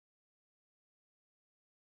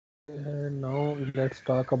And now let's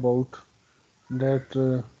talk about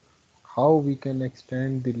that how we can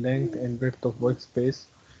extend the length and width of workspace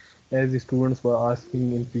as the students were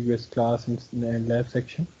asking in previous class and lab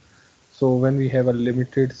section. So when we have a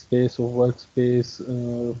limited space of workspace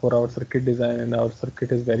for our circuit design and our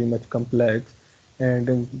circuit is very much complex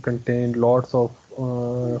and contain lots of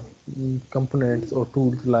components or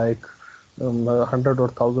tools like hundred or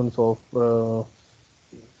thousands of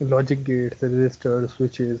logic gates, resistors,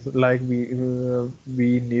 switches. Like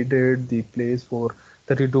we needed the place for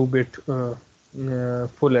 32-bit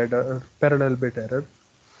full adder, parallel bit error,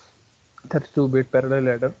 32-bit parallel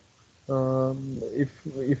adder.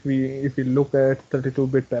 If we look at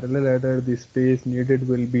 32-bit parallel adder, the space needed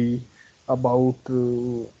will be about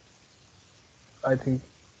I think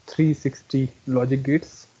 360 logic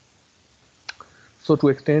gates. So to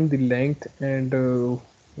extend the length and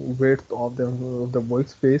width of the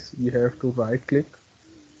workspace, you have to right click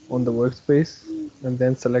on the workspace and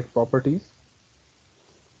then select properties.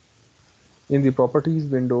 In the properties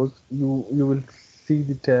windows, you will see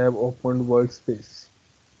the tab opened workspace.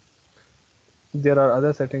 There are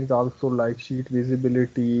other settings also like sheet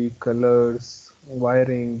visibility, colors,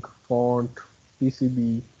 wiring, font,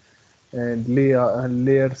 PCB, and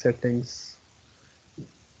layer settings.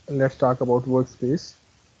 Let's talk about workspace.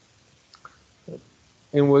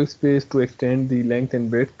 In workspace, to extend the length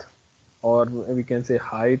and width, or we can say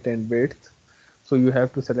height and width, so you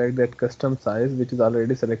have to select that custom size which is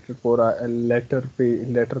already selected for a letter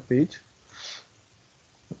page.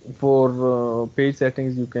 For page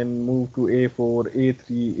settings, you can move to A4,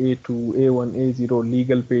 A3, A2, A1, A0,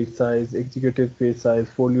 legal page size, executive page size,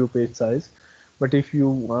 folio page size. But if you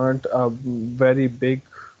want a very big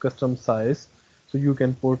custom size, so you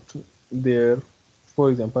can put there, for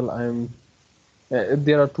example,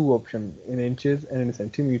 there are two options in inches and in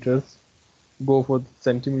centimeters. Go for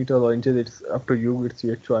centimeters or inches, it's up to you, it's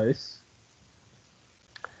your choice.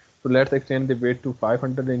 So let's extend the width to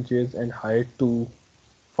 500 inches and height to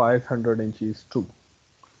 500 inches too.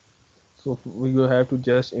 So you have to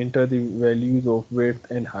just enter the values of width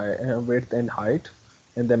and height,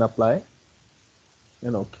 and then apply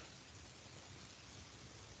and OK.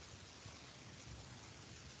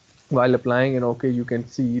 While applying and OK, you can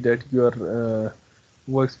see that your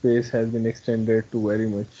workspace has been extended to very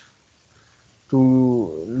much. To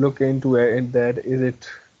look into that, is it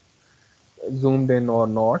zoomed in or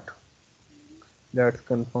not? Let's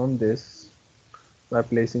confirm this by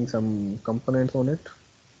placing some components on it.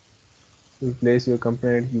 You place your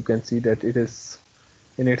component, you can see that it is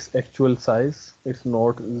in its actual size. It's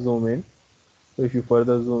not zoom in. So if you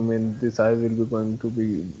further zoom in, the size will be going to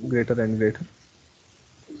be greater and greater.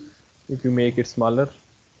 If you make it smaller,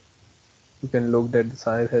 you can look that the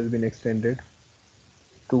size has been extended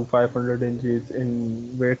to 500 inches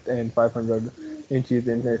in width and 500 inches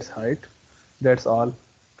in its height. That's all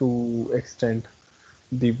to extend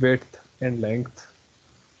the width and length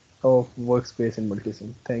of workspace in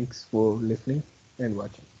Multisim. Thanks for listening and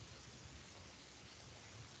watching.